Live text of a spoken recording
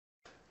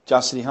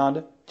Johnson City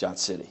Honda,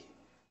 Johnson City.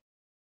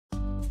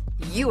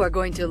 You are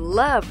going to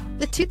love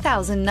the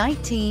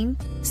 2019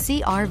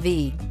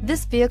 CR-V.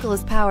 This vehicle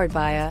is powered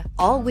by a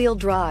all-wheel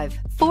drive,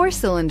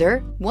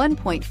 4-cylinder,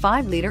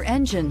 1.5-liter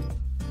engine.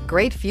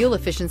 Great fuel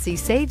efficiency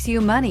saves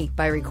you money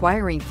by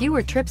requiring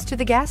fewer trips to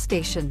the gas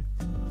station.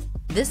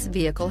 This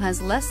vehicle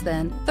has less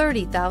than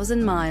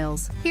 30,000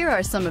 miles. Here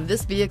are some of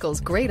this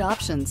vehicle's great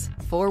options: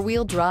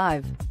 4-wheel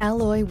drive,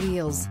 alloy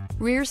wheels,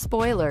 rear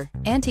spoiler,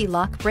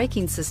 anti-lock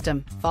braking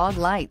system, fog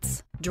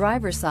lights,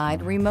 driver's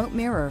side remote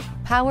mirror,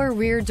 power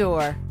rear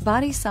door,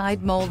 body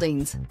side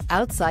moldings,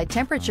 outside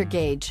temperature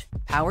gauge,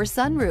 power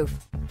sunroof.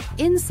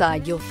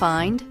 Inside you'll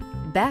find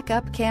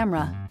backup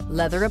camera,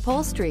 leather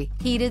upholstery,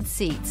 heated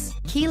seats,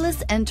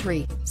 keyless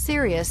entry,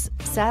 Sirius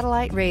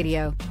satellite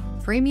radio,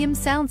 premium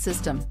sound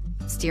system,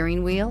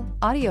 steering wheel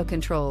audio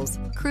controls,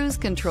 cruise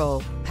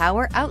control,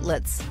 power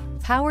outlets,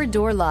 power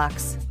door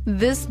locks.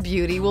 This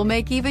beauty will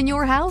make even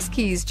your house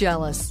keys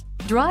jealous.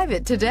 Drive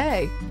it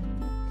today.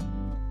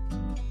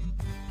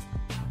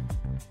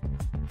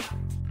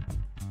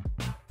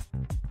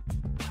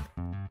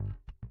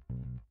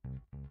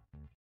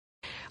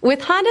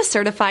 With Honda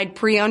certified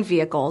pre-owned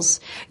vehicles,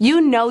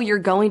 you know you're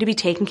going to be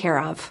taken care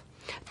of.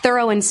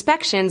 Thorough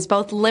inspections,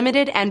 both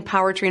limited and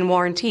powertrain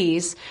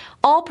warranties,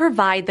 all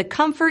provide the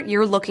comfort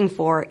you're looking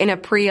for in a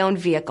pre-owned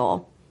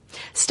vehicle.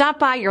 Stop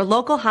by your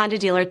local Honda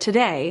dealer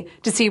today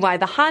to see why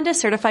the Honda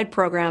certified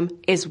program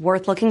is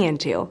worth looking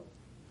into.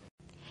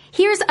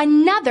 Here's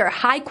another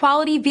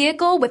high-quality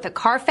vehicle with a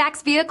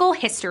Carfax Vehicle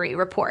History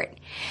Report.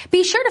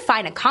 Be sure to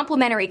find a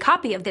complimentary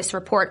copy of this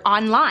report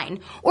online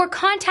or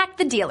contact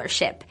the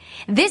dealership.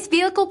 This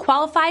vehicle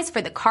qualifies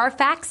for the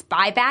Carfax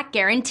Buyback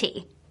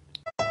Guarantee.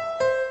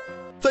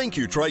 Thank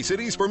you,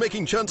 Tri-Cities, for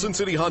making Johnson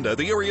City Honda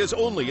the area's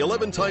only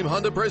 11-time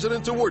Honda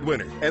President's Award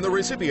winner and the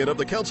recipient of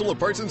the Council of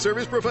Parts and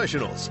Service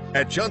Professionals.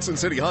 At Johnson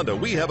City Honda,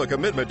 we have a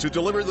commitment to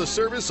deliver the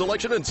service,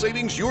 selection, and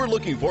savings you're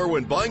looking for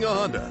when buying a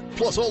Honda.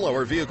 Plus, all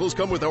our vehicles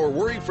come with our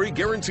worry-free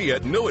guarantee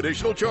at no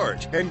additional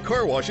charge and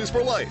car washes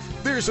for life.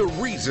 There's a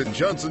reason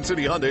Johnson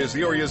City Honda is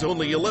the area's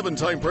only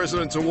 11-time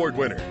President's Award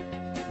winner.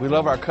 We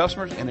love our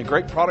customers and the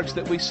great products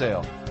that we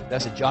sell.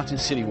 That's the Johnson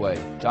City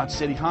way. Johnson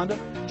City Honda,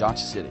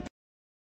 Johnson City.